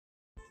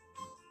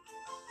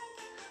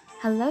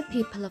Hello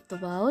people of the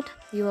world,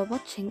 you are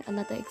watching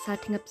another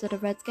exciting episode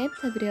of Red's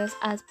gameplay videos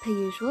as per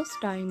usual,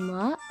 starring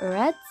moi,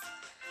 Reds.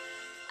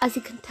 As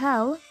you can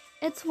tell,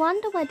 it's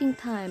Wonder Wedding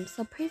time,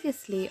 so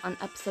previously on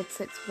episode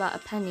 6 Without a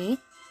Penny,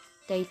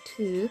 day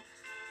 2,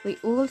 we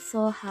all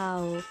saw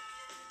how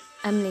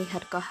Emily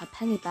had got her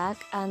penny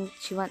back and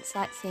she went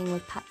sightseeing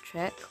with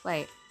Patrick.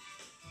 Wait,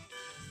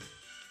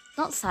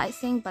 not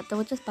sightseeing, but they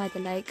were just by the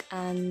lake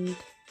and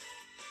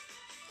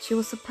she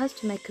was supposed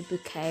to make a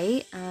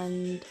bouquet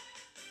and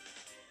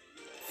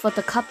for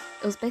the couple,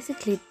 it was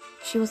basically,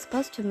 she was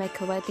supposed to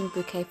make a wedding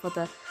bouquet for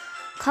the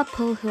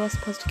couple who was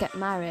supposed to get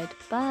married,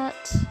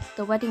 but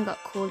the wedding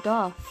got called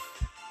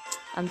off,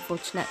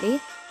 unfortunately.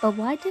 But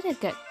why did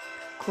it get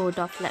called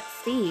off? Let's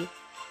see.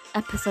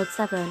 Episode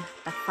 7,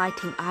 The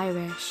Fighting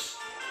Irish.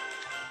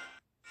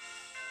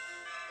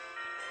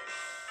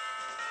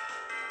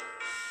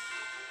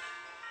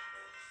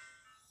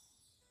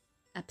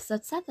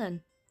 Episode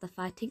 7, The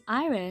Fighting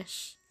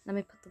Irish. Let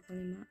me put the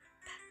volume up.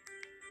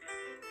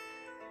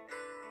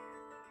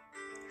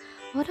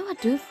 What do I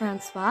do,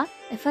 Francois?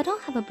 If I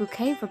don't have a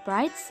bouquet for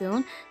bride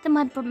soon, then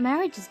my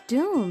marriage is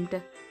doomed.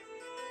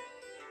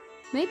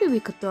 Maybe we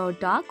could throw a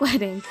dog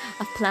wedding.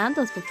 I've planned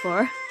those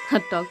before.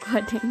 A dog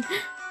wedding.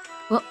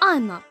 Well,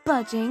 I'm not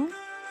budging.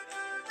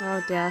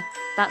 Oh dear.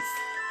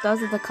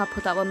 Those are the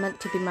couple that were meant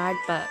to be married,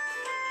 but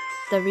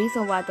the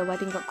reason why the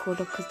wedding got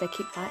called off because they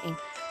keep fighting.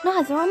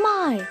 Neither am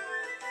I.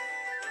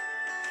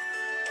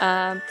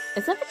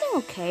 Is everything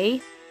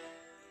okay?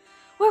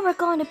 We were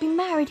going to be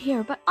married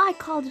here, but I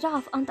called it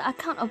off on the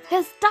account of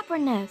his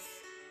stubbornness.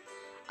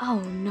 Oh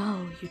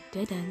no, you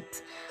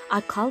didn't. I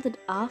called it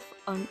off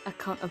on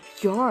account of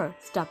your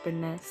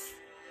stubbornness.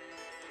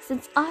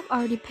 Since I've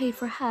already paid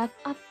for half,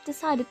 I've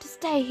decided to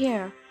stay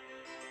here.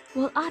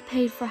 Well, I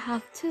paid for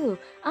half too.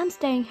 I'm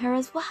staying here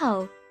as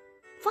well.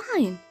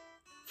 Fine.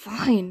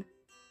 Fine.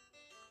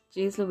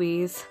 Jeez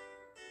Louise.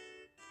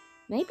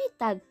 Maybe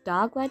that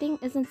dog wedding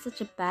isn't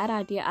such a bad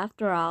idea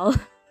after all.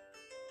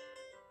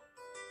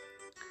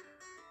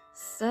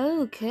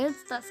 So, kids,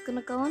 that's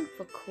gonna go on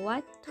for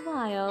quite a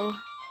while.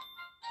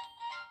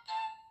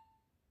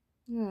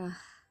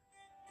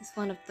 It's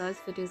one of those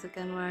videos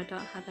again where I don't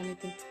have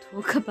anything to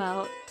talk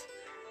about.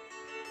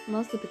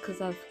 Mostly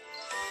because I've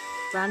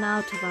run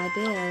out of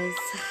ideas.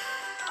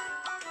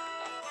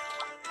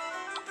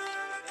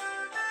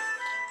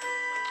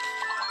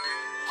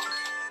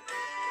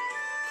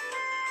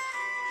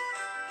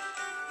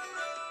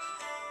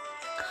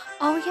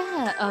 Oh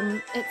yeah,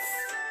 it's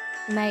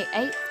May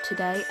 8th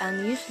today,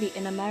 and usually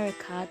in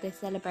America they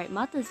celebrate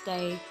Mother's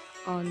Day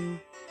on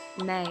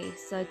May.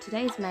 So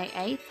today's May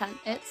 8th and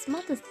it's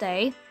Mother's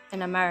Day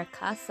in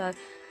America, so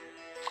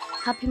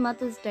happy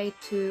Mother's Day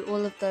to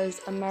all of those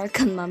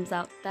American mums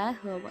out there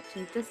who are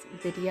watching this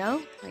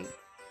video.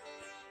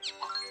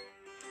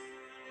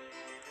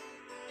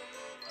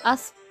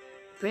 Us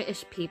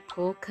British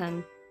people,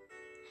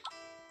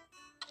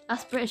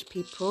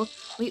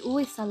 we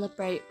always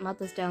celebrate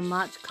Mother's Day on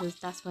March because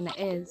that's when it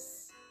is.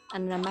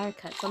 And in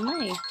America it's on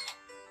May.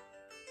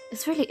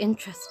 It's really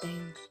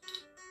interesting.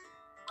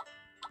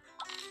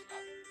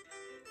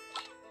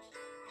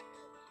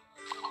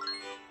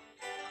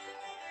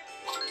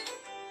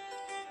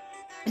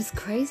 It's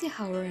crazy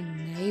how we're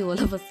in May all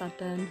of a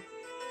sudden.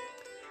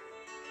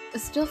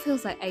 It still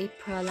feels like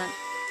April and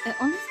it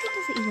honestly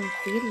doesn't even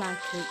feel like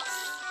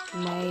it's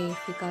May,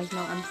 if you guys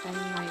know what I'm saying.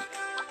 Like,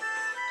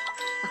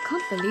 I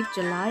can't believe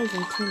July is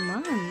in 2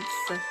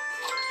 months.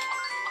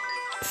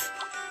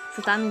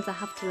 So that means I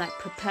have to like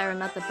prepare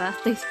another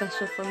birthday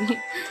special for me.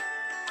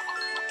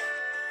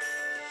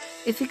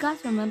 If you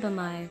guys remember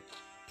my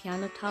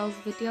piano tiles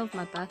video of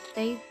my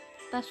birthday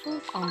special,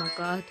 oh my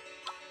god.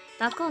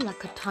 That got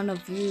like a ton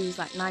of views,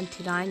 like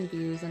 99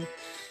 views, and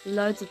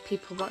loads of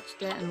people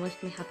watched it and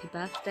wished me happy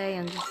birthday,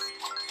 and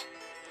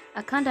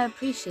I kinda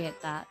appreciate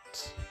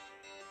that.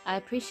 I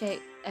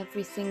appreciate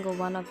every single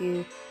one of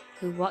you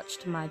who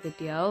watched my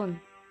video and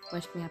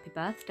wished me happy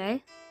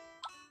birthday.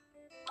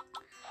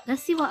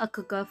 Let's see what I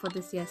could go for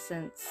this year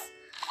since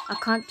I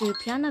can't do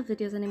piano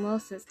videos anymore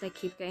since they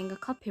keep getting a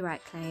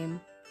copyright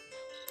claim.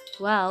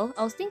 Well,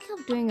 I was thinking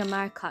of doing a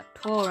Mario Kart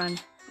tour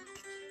and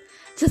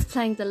just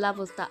playing the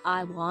levels that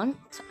I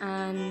want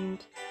and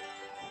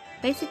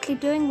basically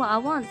doing what I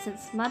want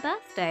since it's my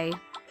birthday.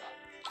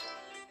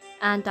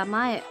 And I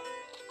might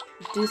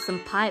do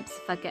some pipes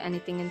if I get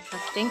anything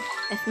interesting.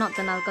 If not,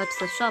 then I'll go to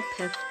the shop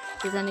if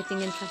there's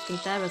anything interesting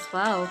there as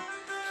well.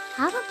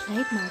 I haven't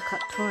played Mario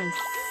Kart Tour in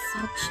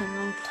such a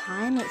long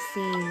time, it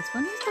seems.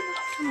 When was the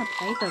last time I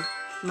played the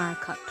Mario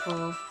Kart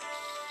Tour?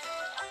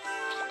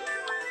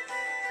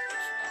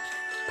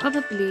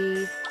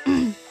 Probably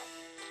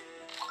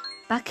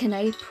back in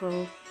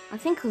April. I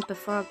think it was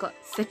before I got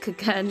sick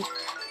again,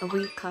 a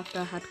week after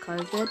I had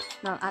COVID.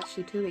 No,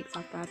 actually 2 weeks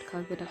after I had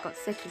COVID, I got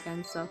sick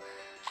again, so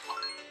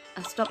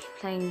I stopped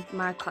playing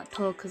Mario Kart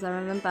Tour because I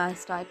remember I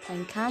started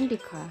playing Candy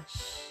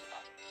Crush,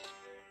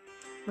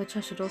 which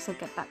I should also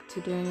get back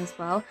to doing as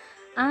well.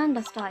 And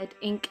I started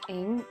Ink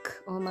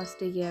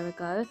almost a year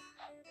ago.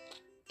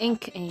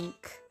 Ink.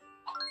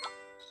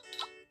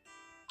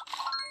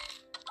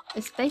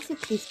 It's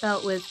basically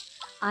spelled with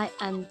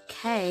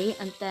I-N-K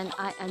and then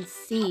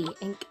I-N-C,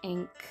 ink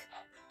ink.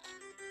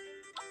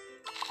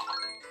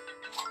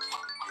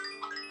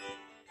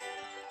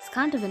 It's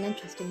kind of an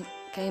interesting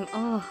game.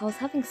 Oh, I was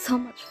having so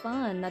much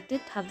fun. I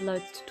did have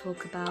loads to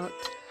talk about.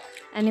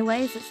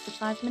 Anyways, it's the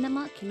 5-minute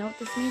mark. You know what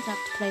this means? I have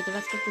to play the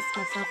rest of this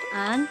myself,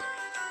 and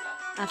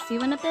I'll see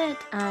you in a bit.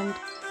 And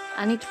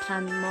I need to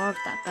plan more of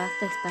that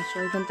birthday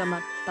special, even though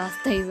my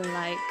birthday's in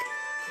like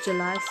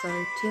July,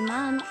 so 2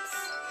 months.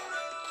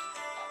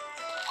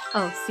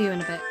 Oh, see you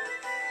in a bit.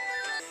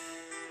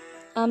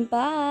 I'm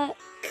back.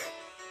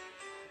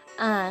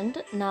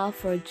 And now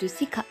for a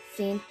juicy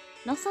cutscene.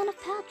 No sign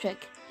of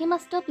Patrick. He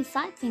must still be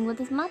sightseeing with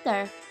his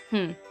mother.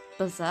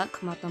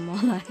 Berserk mother more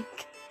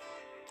like.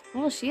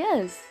 Well, she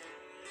is.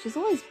 She's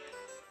always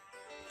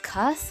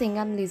cursing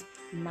Emily's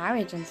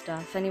marriage and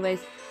stuff.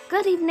 Anyways,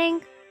 good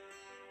evening.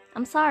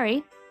 I'm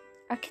sorry.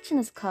 Our kitchen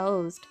is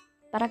closed,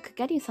 but I could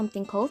get you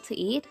something cold to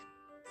eat.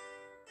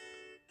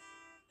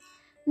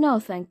 No,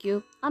 thank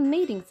you. I'm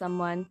meeting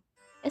someone.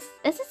 Is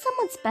it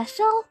someone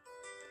special?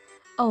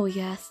 Oh,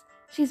 yes.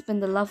 She's been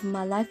the love of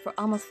my life for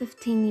almost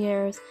 15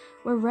 years.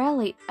 We're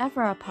rarely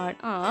ever apart.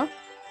 Aw,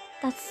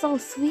 that's so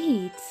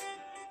sweet.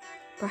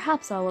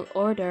 Perhaps I will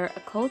order a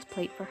cold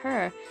plate for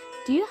her.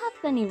 Do you have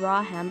any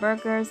raw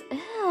hamburgers?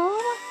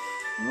 Ew.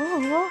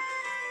 Ooh.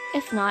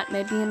 If not,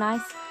 maybe a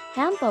nice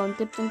ham bone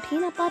dipped in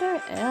peanut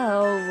butter?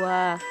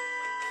 Ew.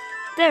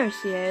 There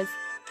she is.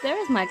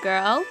 There's my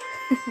girl.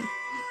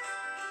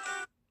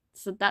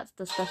 So that's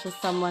the special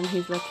someone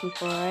he's looking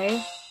for,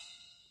 eh?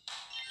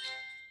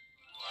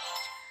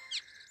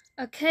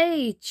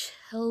 Okay,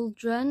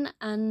 children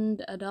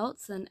and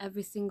adults and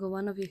every single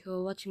one of you who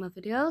are watching my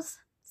videos.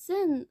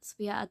 Since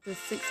we are at the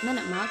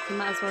 6-minute mark, we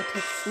might as well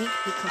take a sneak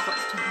peek of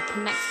what's to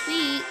happen next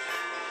week.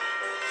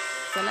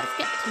 So let's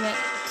get to it.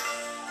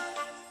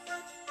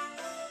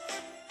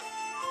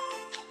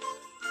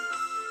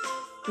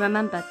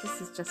 Remember,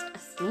 this is just a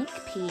sneak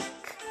peek.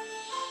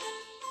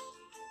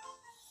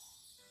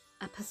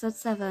 Episode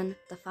 7,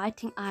 The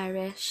Fighting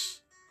Irish.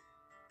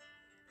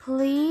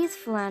 Please,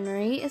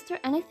 Flannery, is there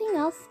anything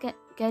else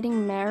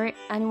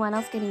anyone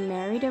else getting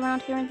married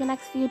around here in the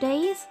next few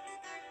days?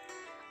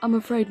 I'm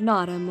afraid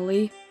not,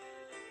 Emily.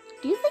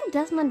 Do you think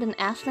Desmond and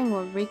Aisling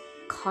will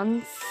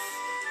reconcile?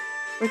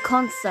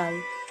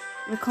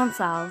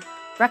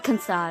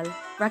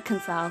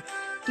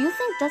 Do you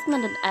think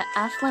Desmond and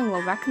Aisling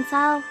will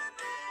reconcile?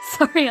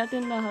 Sorry, I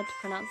didn't know how to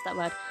pronounce that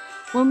word.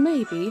 Well,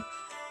 maybe.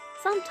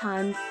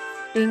 Sometimes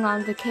being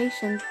on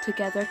vacation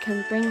together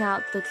can bring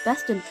out the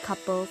best in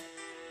couples.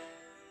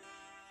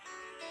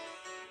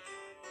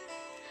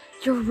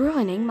 You're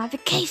ruining my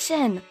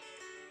vacation!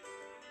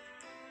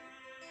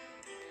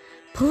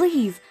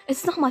 Please,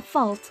 it's not my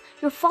fault.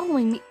 You're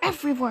following me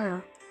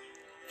everywhere.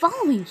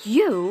 Following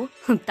you?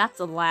 That's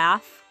a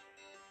laugh.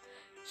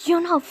 You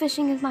know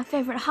fishing is my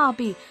favorite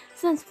hobby.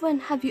 Since when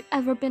have you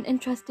ever been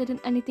interested in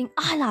anything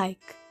I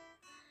like?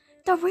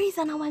 The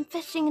reason I went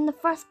fishing in the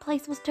first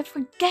place was to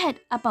forget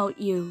about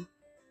you.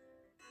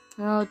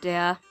 Oh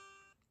dear.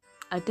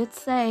 I did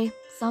say,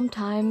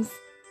 sometimes.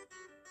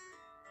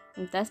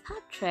 There's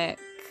Patrick.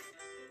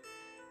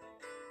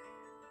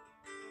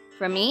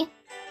 For me?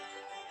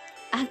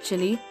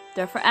 Actually,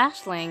 they're for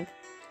Aisling.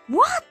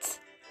 What?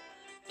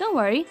 Don't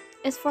worry,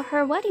 it's for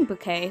her wedding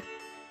bouquet.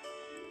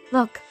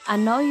 Look, I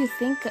know you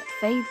think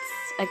fate's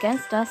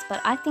against us,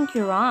 but I think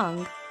you're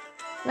wrong.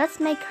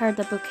 Let's make her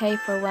the bouquet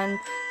for when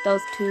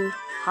those two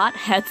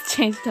hotheads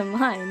change their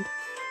mind.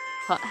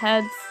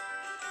 Hotheads.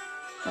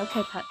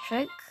 Okay,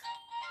 Patrick.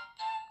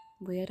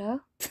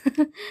 Weirdo.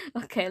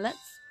 Okay, let's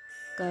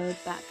go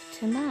back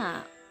to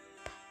map.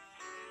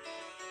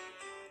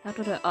 How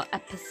do the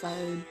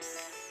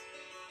episodes?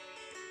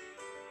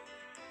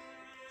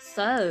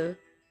 So,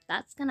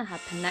 that's gonna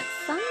happen next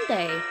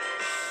Sunday.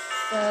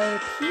 So,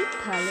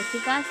 people, if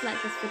you guys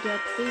like this video,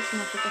 please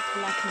don't forget to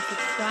like and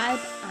subscribe.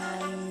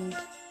 And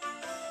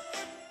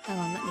hang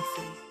on, let me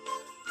see.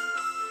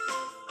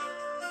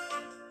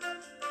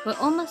 We're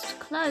almost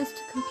close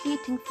to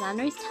completing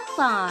Flannerys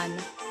Tavern,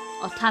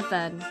 or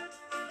Tavern,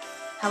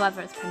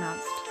 however it's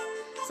pronounced.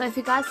 So if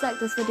you guys like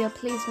this video,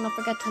 please don't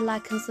forget to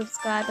like and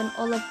subscribe and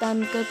all of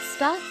them good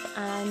stuff.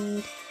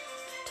 And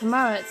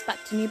tomorrow it's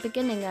back to New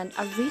Beginning, and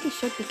I really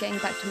should be getting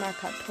back to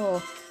Market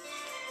Tour.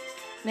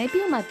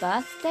 Maybe on my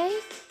birthday?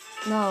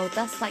 No,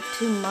 that's like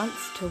 2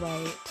 months to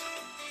wait.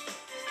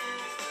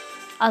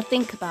 I'll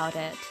think about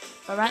it.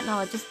 But right now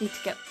I just need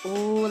to get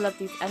all of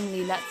these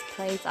Emily Let's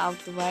Plays out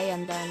of the way,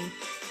 and then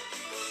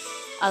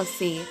I'll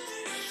see.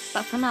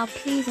 But for now,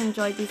 please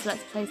enjoy these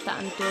Let's Plays that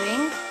I'm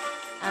doing,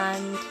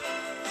 and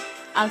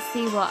I'll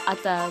see what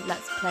other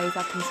Let's Plays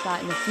I can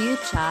start in the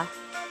future. I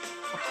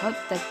hope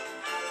that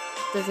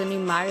there's a new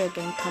Mario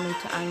game coming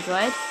to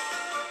Android.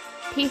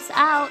 Peace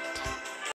out!